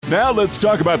Now let's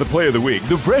talk about the play of the week.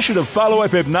 The pressure to follow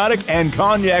up Hypnotic and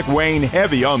Cognac weighing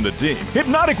heavy on the team.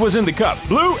 Hypnotic was in the cup,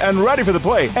 blue and ready for the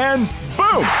play, and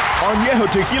boom!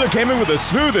 Añejo Tequila came in with a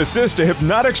smooth assist to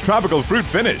Hypnotic's tropical fruit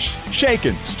finish.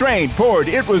 Shaken, strained, poured,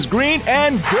 it was green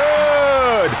and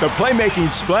good! The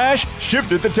playmaking splash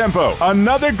shifted the tempo.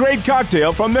 Another great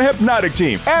cocktail from the Hypnotic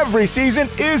team. Every season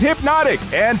is Hypnotic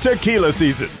and tequila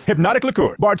season. Hypnotic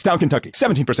Liqueur, Bardstown, Kentucky.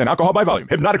 17% alcohol by volume.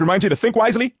 Hypnotic reminds you to think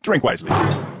wisely, drink wisely.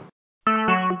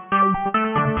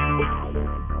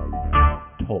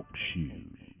 Talk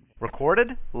shoes.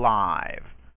 Recorded live.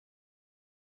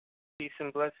 Peace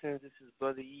and blessings. This is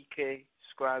Brother EK,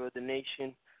 Scribe of the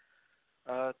Nation.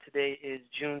 Today is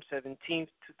June 17th,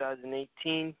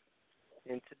 2018,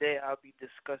 and today I'll be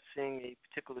discussing a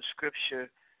particular scripture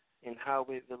and how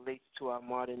it relates to our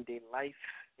modern day life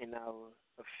and our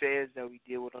affairs that we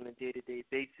deal with on a day-to-day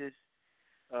basis.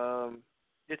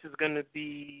 This is going to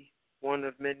be one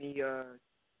of many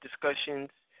discussions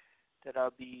that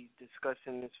I'll be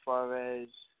discussing as far as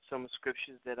some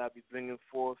scriptures that I'll be bringing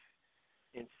forth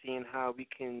and seeing how we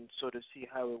can sort of see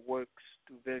how it works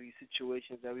through various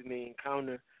situations that we may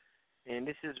encounter. And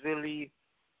this is really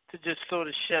to just sort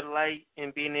of shed light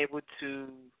and being able to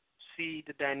see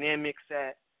the dynamics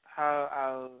at how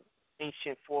our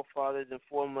ancient forefathers and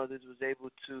foremothers was able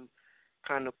to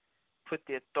kind of put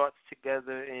their thoughts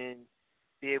together and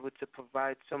be able to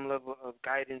provide some level of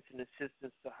guidance and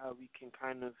assistance to how we can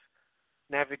kind of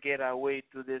navigate our way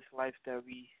through this life that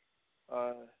we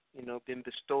been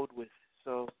bestowed with.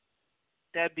 So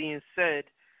that being said,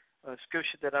 a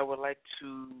scripture that I would like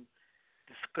to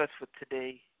discuss for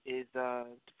today is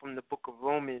from the book of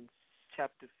Romans,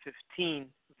 chapter 15,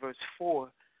 verse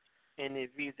 4, and it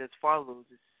reads as follows.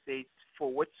 It says, "For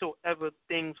whatsoever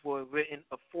things were written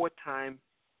aforetime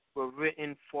were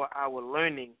written for our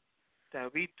learning,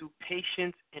 that we through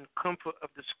patience and comfort of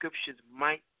the scriptures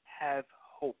might have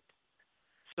hope."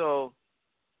 So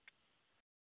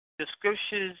the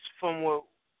scriptures from what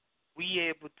we are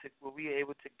able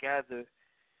to gather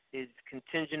is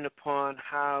contingent upon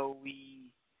how we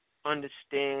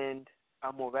understand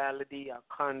our morality, our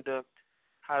conduct,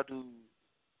 how to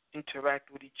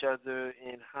interact with each other,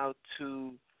 and how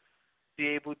to be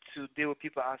able to deal with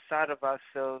people outside of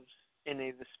ourselves in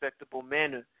a respectable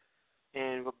manner.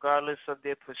 And regardless of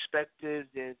their perspectives,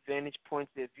 their vantage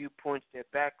points, their viewpoints, their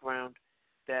background,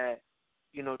 that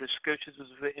the scriptures was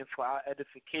written for our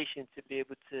edification to be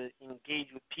able to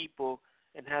engage with people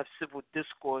and have civil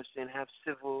discourse and have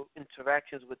civil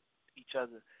interactions with each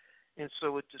other. And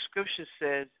so what the scripture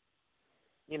says,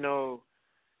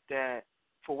 that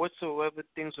for whatsoever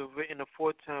things were written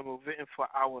aforetime were written for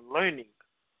our learning.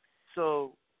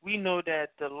 So we know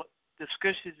that the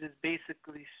scriptures is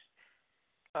basically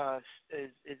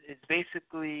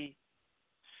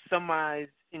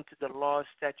summarized into the laws,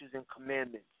 statutes, and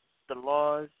commandments. The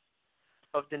laws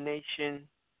of the nation,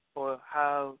 or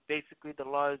how basically the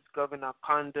laws govern our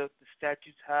conduct, the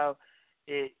statutes, how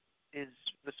it is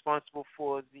responsible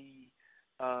for the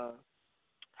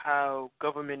how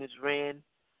government is ran,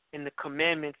 and the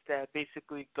commandments that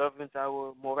basically governs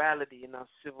our morality and our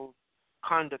civil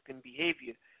conduct and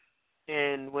behavior.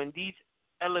 And when these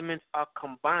elements are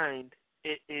combined,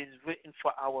 it is written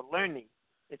for our learning.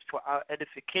 It's for our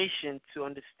edification to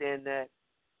understand that,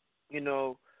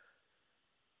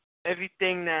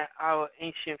 everything that our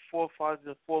ancient forefathers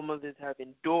and foremothers have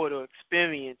endured or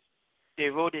experienced, they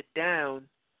wrote it down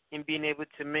in being able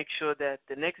to make sure that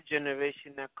the next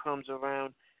generation that comes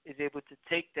around is able to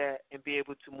take that and be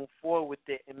able to move forward with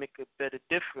it and make a better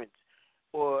difference,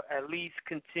 or at least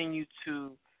continue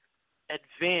to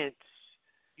advance,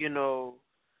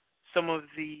 some of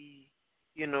the,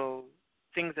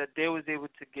 things that they was able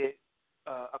to get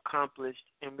accomplished,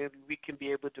 and maybe we can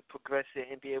be able to progress it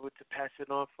and be able to pass it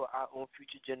on for our own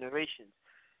future generations.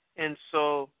 And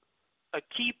so a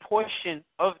key portion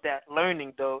of that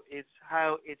learning, though, is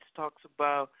how it talks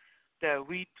about that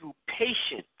we through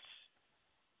patience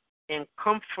and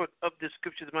comfort of the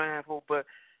scriptures might have hope. But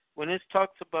when it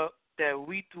talks about that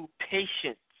we through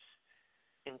patience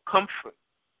and comfort,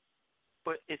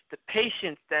 but it's the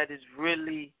patience that is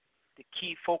really the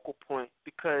key focal point,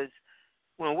 because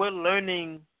when we're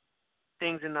learning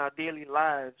things in our daily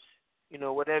lives,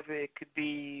 whatever it could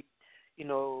be, a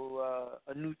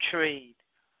new trade,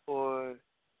 or,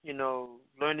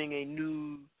 learning a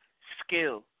new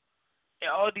skill,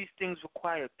 all these things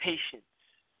require patience.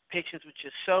 Patience with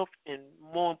yourself, and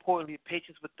more importantly,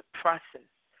 patience with the process.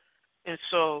 And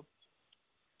so,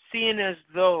 seeing as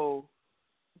though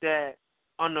that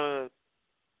on a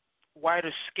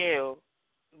wider scale,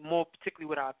 more particularly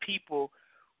with our people,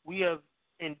 we have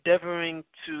endeavoring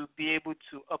to be able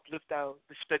to uplift our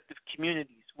respective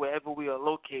communities wherever we are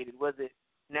located, whether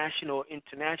national or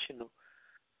international.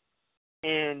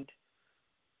 And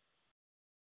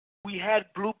we had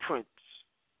blueprints,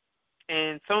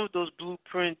 and some of those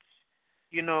blueprints,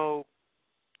 you know,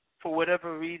 for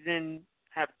whatever reason,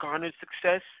 have garnered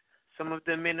success. Some of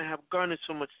them may not have garnered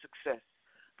so much success.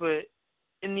 But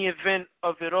in the event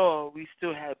of it all, we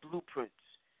still had blueprints.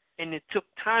 And it took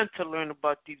time to learn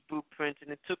about these blueprints,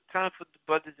 and it took time for the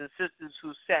brothers and sisters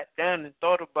who sat down and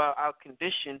thought about our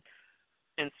condition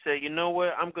and said, you know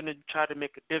what, I'm going to try to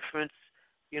make a difference.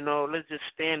 You know, let's just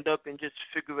stand up and just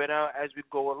figure it out as we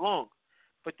go along.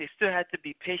 But they still had to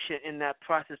be patient in that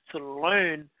process to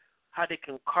learn how they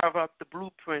can carve out the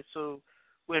blueprint, so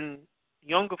when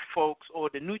younger folks or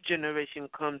the new generation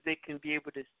comes, they can be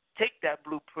able to take that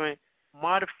blueprint,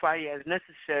 modify it as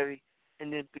necessary,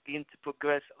 and then begin to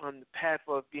progress on the path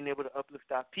of being able to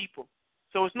uplift our people.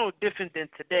 So it's no different than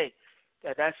today.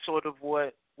 That's sort of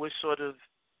what we're sort of,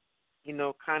 you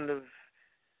know, kind of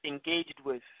engaged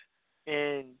with.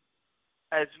 And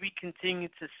as we continue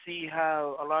to see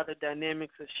how a lot of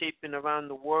dynamics are shaping around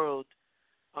the world,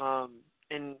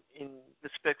 in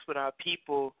respects with our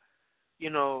people, you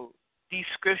know, these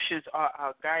scriptures are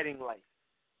our guiding light.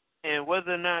 And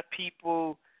whether or not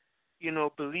people, you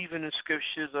know, believe in the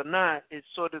scriptures or not is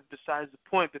sort of besides the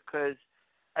point, because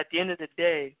at the end of the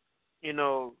day, you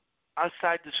know,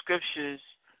 outside the scriptures,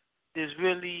 there's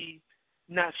really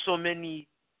not so many,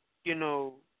 you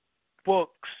know,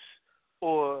 books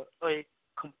or a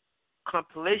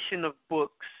compilation of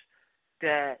books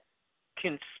that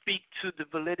can speak to the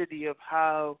validity of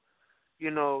how,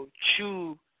 you know,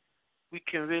 true we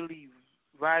can really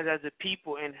rise as a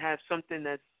people and have something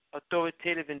that's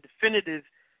authoritative and definitive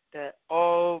that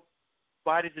all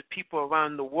bodies of people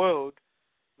around the world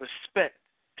respect,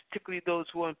 particularly those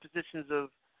who are in positions of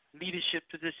leadership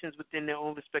positions within their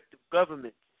own respective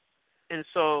governments. And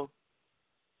so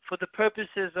for the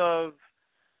purposes of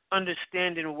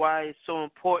understanding why it's so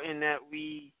important that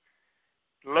we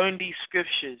learn these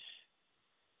scriptures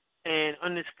and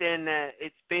understand that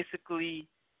it's basically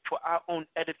for our own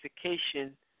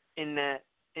edification, in that,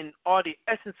 in all the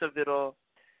essence of it all,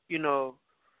 you know,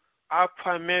 our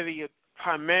primary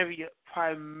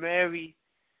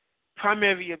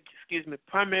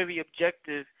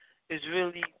objective is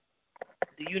really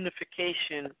the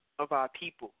unification of our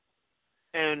people.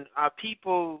 And our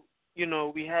people, you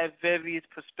know, we have various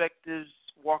perspectives,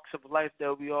 walks of life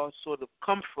that we all sort of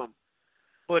come from.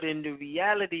 But in the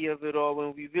reality of it all,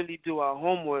 when we really do our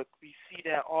homework, we see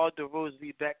that all the roads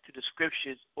lead back to the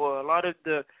scriptures, or a lot of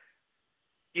the,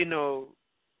 you know,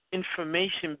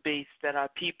 information base that our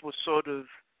people sort of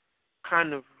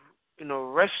kind of, you know,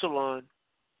 wrestle on.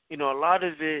 You know, a lot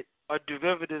of it are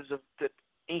derivatives of the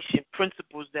ancient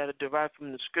principles that are derived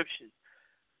from the scriptures.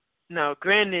 Now,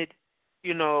 granted,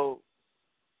 you know,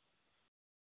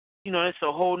 it's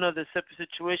a whole nother separate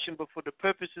situation, but for the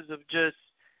purposes of just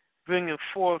bringing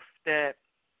forth that,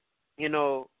 you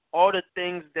know, all the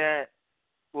things that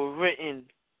were written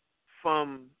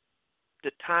from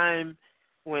the time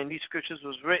when these scriptures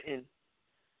was written,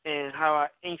 and how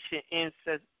our ancient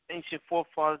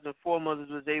forefathers and foremothers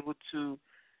was able to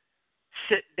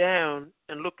sit down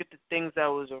and look at the things that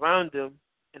was around them,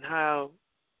 and how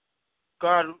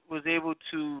God was able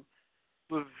to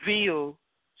reveal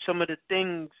some of the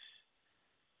things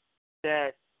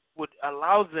that would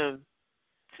allow them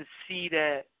to see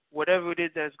that whatever it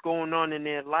is that's going on in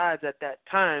their lives at that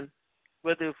time,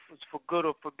 whether it was for good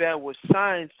or for bad, was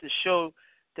signs to show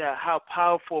that how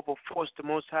powerful of a force the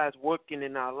Most High is working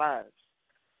in our lives,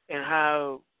 and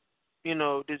how, you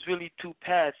know, there's really two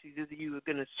paths. Either you're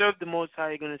going to serve the Most High,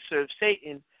 you're going to serve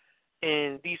Satan.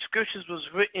 And these scriptures was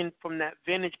written from that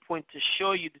vantage point to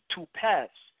show you the two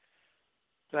paths,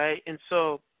 right? And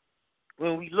so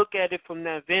when we look at it from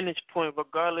that vantage point,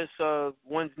 regardless of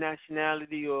one's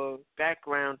nationality or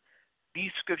background,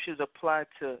 these scriptures apply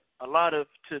to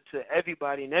to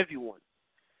everybody and everyone.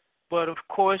 But of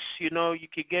course, you know, you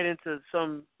could get into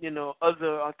some, you know,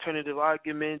 other alternative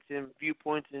arguments and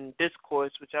viewpoints and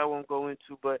discourse, which I won't go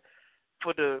into. But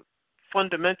for the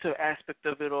fundamental aspect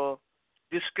of it all,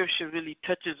 this scripture really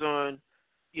touches on,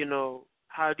 you know,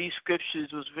 how these scriptures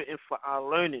was written for our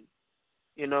learning,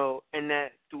 you know, and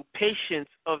that through patience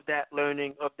of that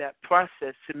learning, of that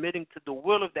process, submitting to the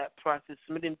will of that process,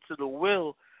 submitting to the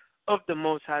will of the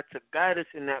Most High to guide us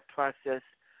in that process,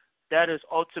 that is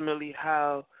ultimately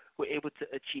how we're able to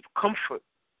achieve comfort,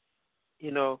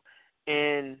 you know,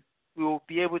 and we will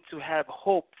be able to have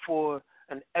hope for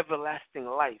an everlasting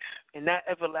life. And that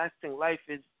everlasting life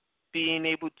is being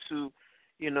able to,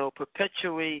 you know,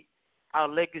 perpetuate our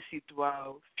legacy through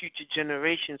our future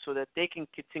generations so that they can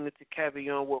continue to carry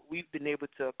on what we've been able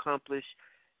to accomplish,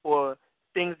 or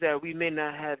things that we may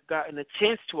not have gotten a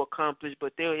chance to accomplish,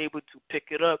 but they were able to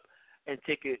pick it up and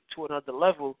take it to another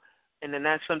level. And then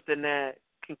that's something that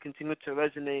can continue to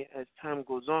resonate as time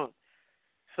goes on.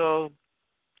 So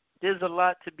there's a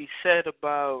lot to be said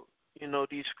about,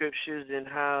 these scriptures and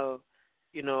how,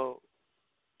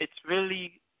 it's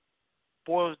really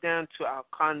boils down to our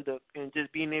conduct and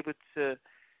just being able to,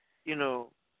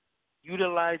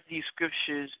 utilize these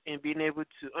scriptures and being able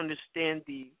to understand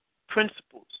the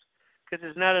principles. Because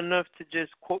it's not enough to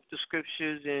just quote the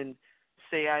scriptures and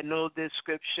say, I know this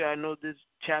scripture, I know this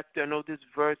chapter, I know this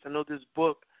verse, I know this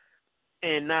book,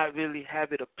 and not really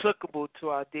have it applicable to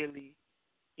our daily,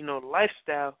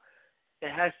 lifestyle.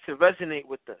 It has to resonate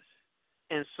with us.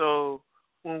 And so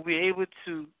when we're able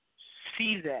to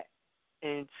see that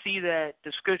and see that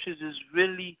the scriptures is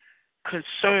really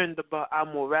concerned about our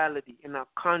morality and our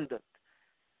conduct,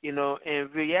 and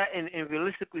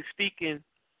realistically speaking,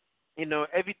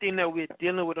 everything that we're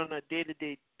dealing with on a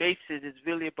day-to-day basis is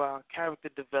really about character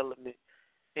development.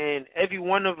 And every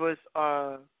one of us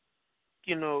are,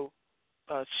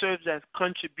 serves as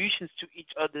contributions to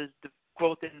each other's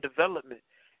growth and development.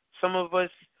 Some of us,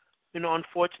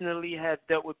 unfortunately have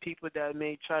dealt with people that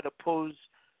may try to pose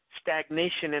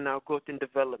stagnation in our growth and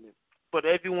development. But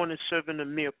everyone is serving a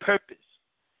mere purpose.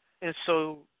 And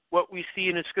so what we see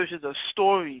in the scriptures are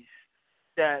stories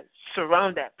that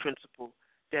surround that principle,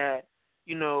 that,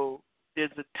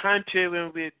 there's a time period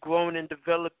when we're growing and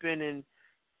developing and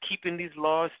keeping these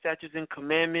laws, statutes, and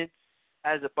commandments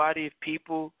as a body of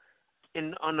people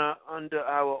under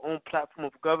our own platform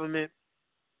of government,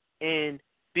 and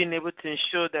being able to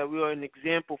ensure that we are an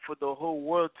example for the whole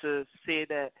world, to say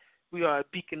that we are a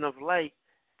beacon of light,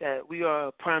 that we are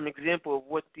a prime example of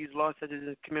what these laws, statutes,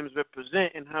 and commandments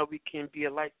represent, and how we can be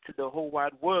a light to the whole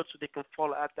wide world so they can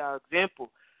follow after our example.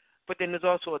 But then there's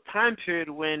also a time period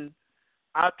when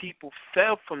our people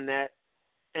fell from that,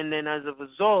 and then as a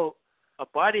result, a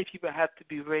body of people have to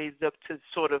be raised up to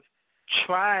sort of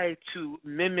try to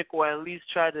mimic, or at least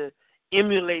try to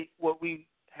emulate what we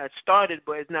had started,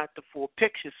 but it's not the full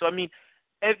picture. So,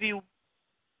 every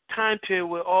time period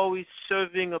we're always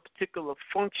serving a particular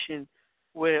function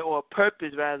or a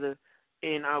purpose, rather,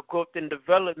 in our growth and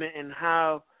development, and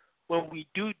how when we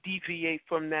do deviate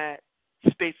from that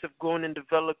space of growing and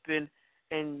developing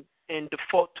and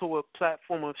default to a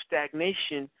platform of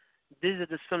stagnation, these are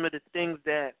some of the things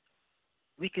that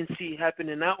we can see happen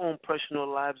in our own personal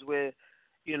lives, where,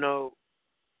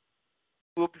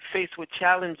 we'll be faced with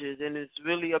challenges, and it's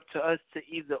really up to us to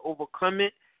either overcome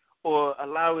it or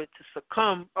allow it to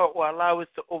succumb, or allow it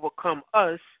to overcome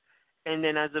us, and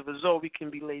then as a result we can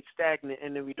be laid stagnant,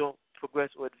 and then we don't progress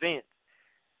or advance.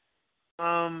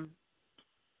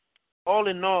 All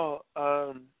in all,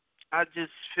 I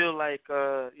just feel like,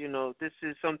 this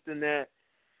is something that,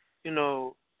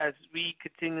 as we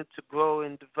continue to grow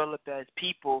and develop as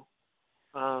people,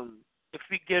 if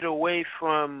we get away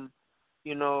from,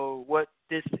 what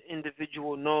this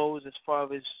individual knows as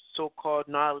far as so-called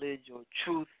knowledge or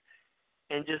truth,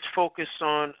 and just focus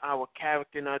on our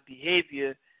character and our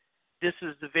behavior, this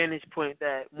is the vantage point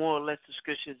that more or less the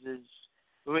scriptures is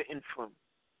written from.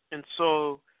 And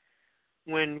so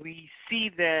when we see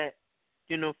that,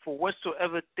 for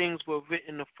whatsoever things were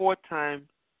written aforetime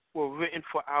were written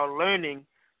for our learning,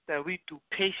 that we through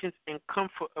patience and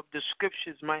comfort of the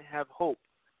scriptures might have hope.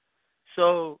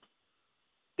 So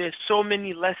there's so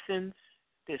many lessons,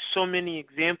 there's so many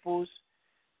examples,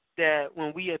 that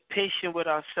when we are patient with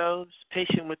ourselves,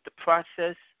 patient with the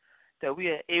process, that we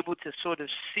are able to sort of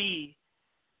see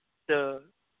the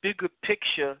bigger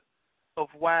picture of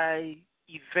why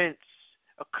events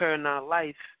occur in our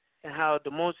life, and how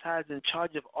the Most High is in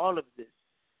charge of all of this.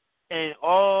 And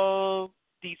all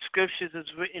these scriptures is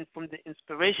written from the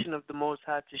inspiration of the Most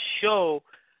High to show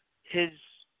His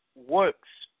works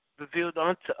revealed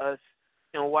unto us,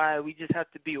 and why we just have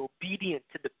to be obedient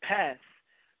to the path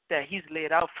that He's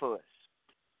laid out for us.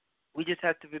 We just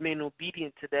have to remain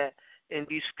obedient to that, and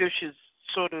these scriptures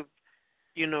sort of,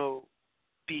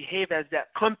 behave as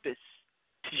that compass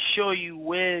to show you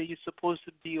where you're supposed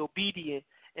to be obedient,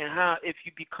 and how if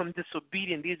you become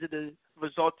disobedient, these are the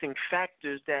resulting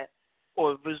factors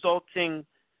or resulting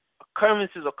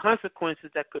occurrences or consequences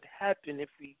that could happen if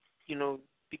we,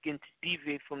 begin to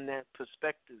deviate from that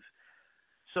perspective.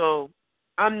 So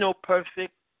I'm no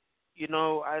perfect.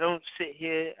 I don't sit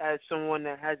here as someone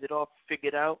that has it all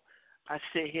figured out. I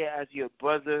sit here as your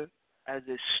brother, as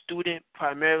a student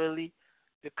primarily,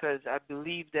 because I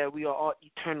believe that we are all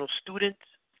eternal students.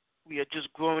 We are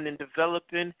just growing and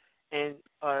developing, and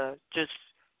just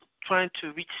trying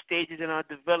to reach stages in our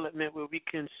development where we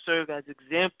can serve as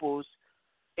examples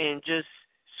and just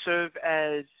serve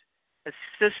as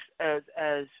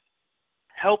as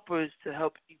helpers to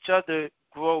help each other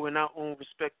grow in our own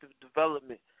respective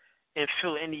development and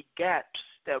fill any gaps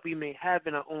that we may have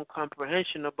in our own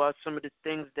comprehension about some of the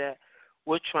things that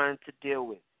we're trying to deal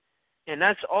with. And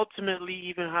that's ultimately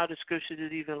even how the scriptures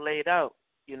is even laid out,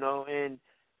 and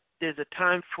there's a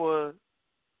time for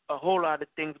a whole lot of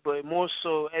things, but more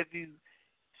so every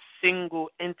single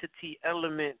entity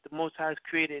element the Most High has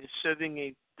created is serving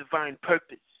a divine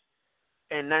purpose.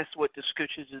 And that's what the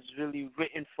scriptures is really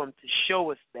written from, to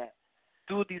show us that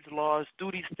through these laws,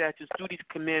 through these statutes, through these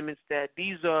commandments, that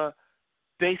these are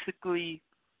basically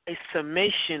a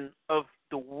summation of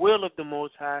the will of the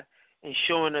Most High and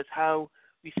showing us how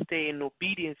we stay in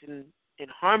obedience and in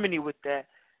harmony with that,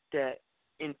 that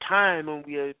in time when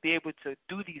we are be able to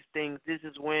do these things, this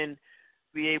is when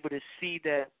we're able to see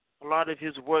that a lot of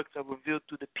his works are revealed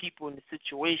through the people and the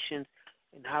situations,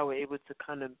 and how we're able to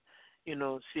kind of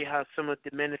see how some of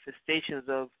the manifestations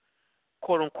of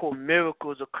quote-unquote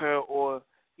miracles occur, or,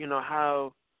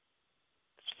 how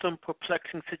some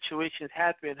perplexing situations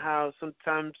happen, how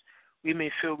sometimes we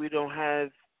may feel we don't have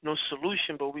no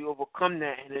solution, but we overcome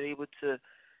that and are able to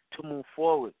move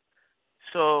forward.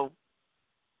 So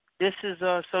this is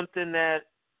something that,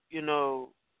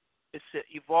 it's an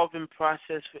evolving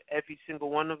process for every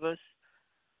single one of us.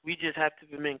 We just have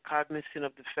to remain cognizant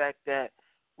of the fact that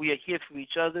we are here for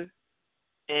each other,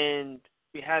 and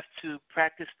we have to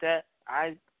practice that.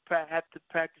 I have to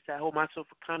practice that, hold myself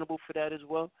accountable for that as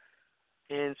well.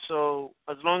 And so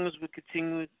as long as we're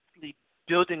continually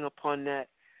building upon that,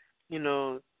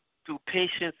 through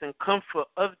patience and comfort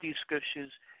of these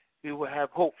scriptures, we will have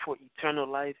hope for eternal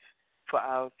life for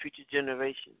our future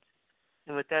generations.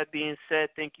 And with that being said,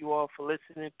 thank you all for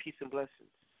listening. Peace and blessings.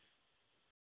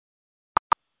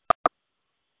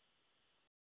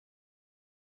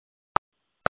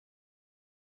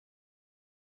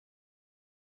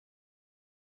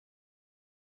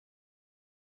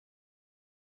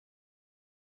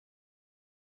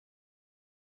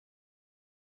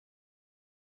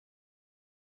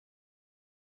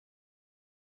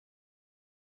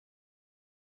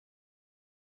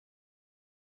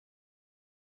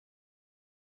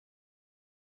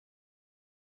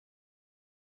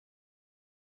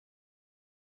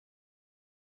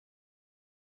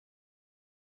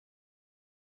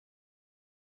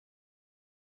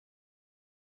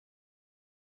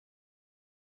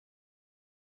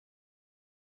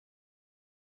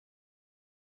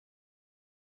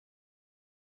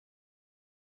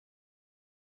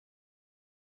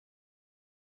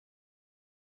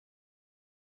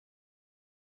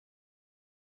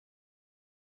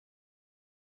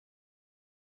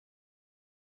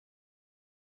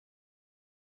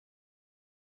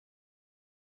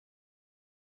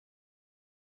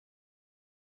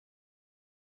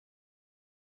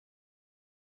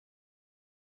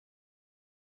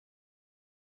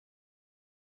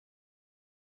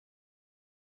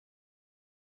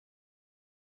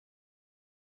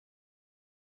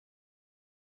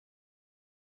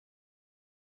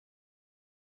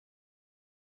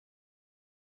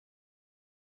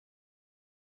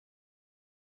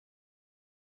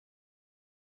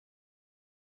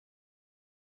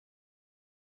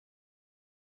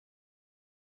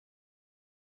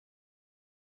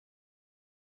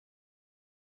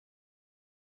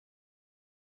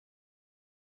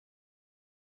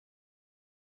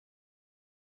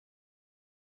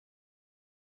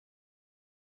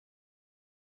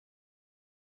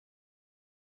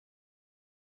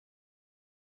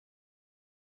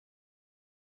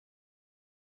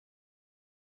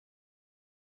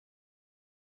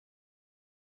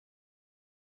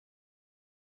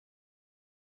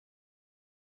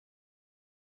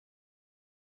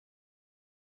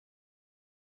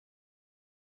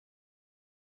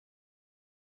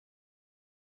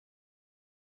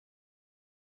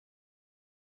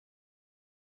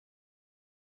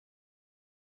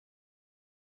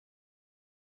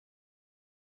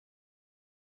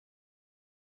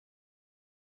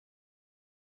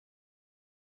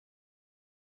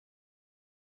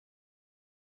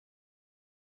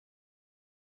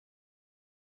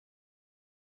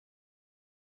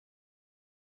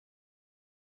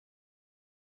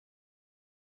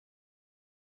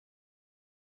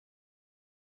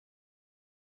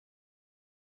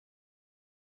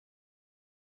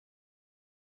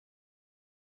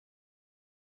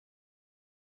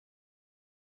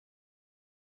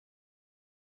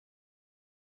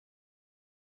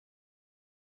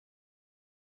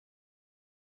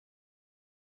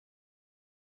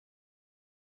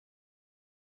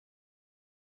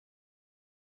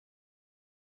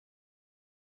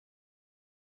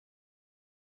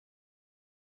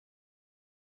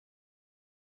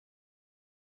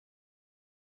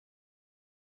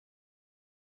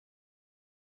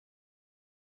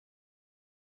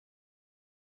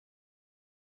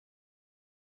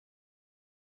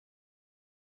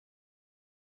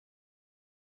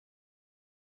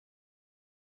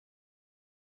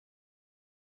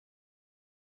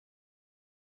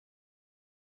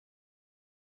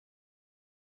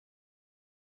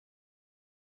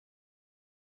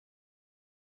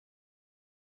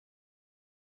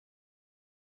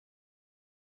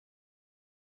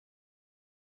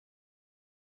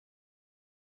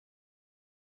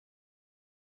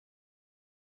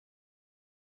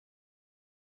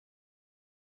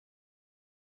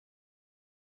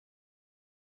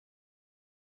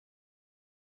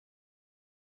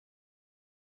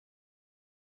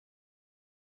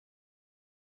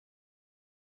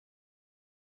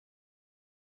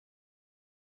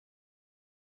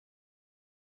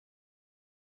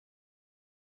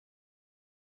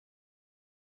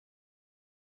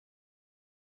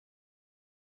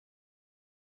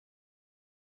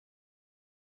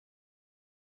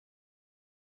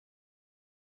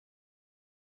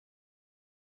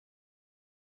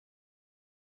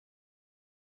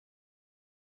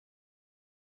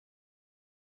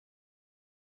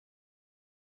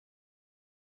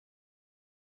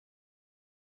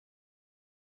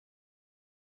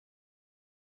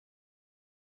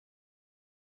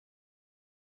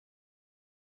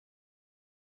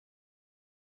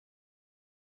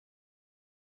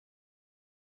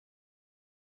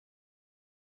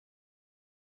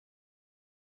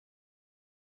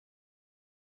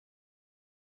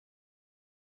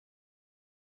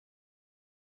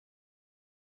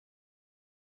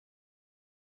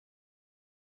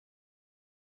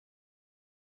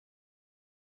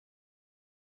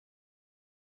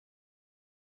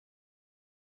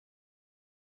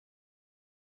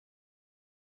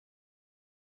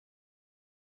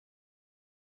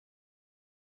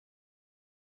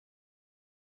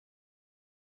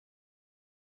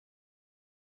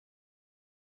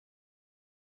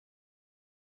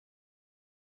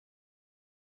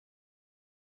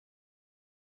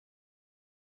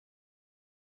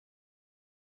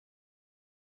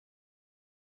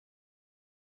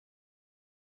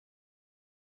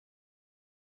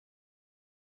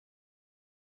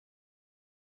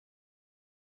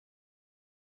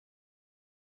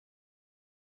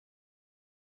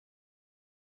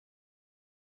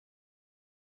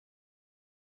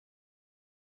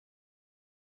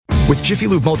 With Jiffy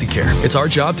Lube Multicare, it's our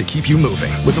job to keep you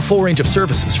moving. With a full range of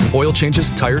services from oil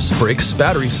changes, tires, brakes,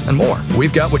 batteries, and more.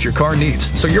 We've got what your car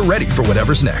needs, so you're ready for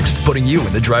whatever's next. Putting you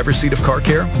in the driver's seat of car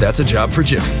care, that's a job for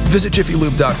Jiffy. Visit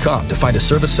jiffylube.com to find a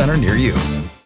service center near you.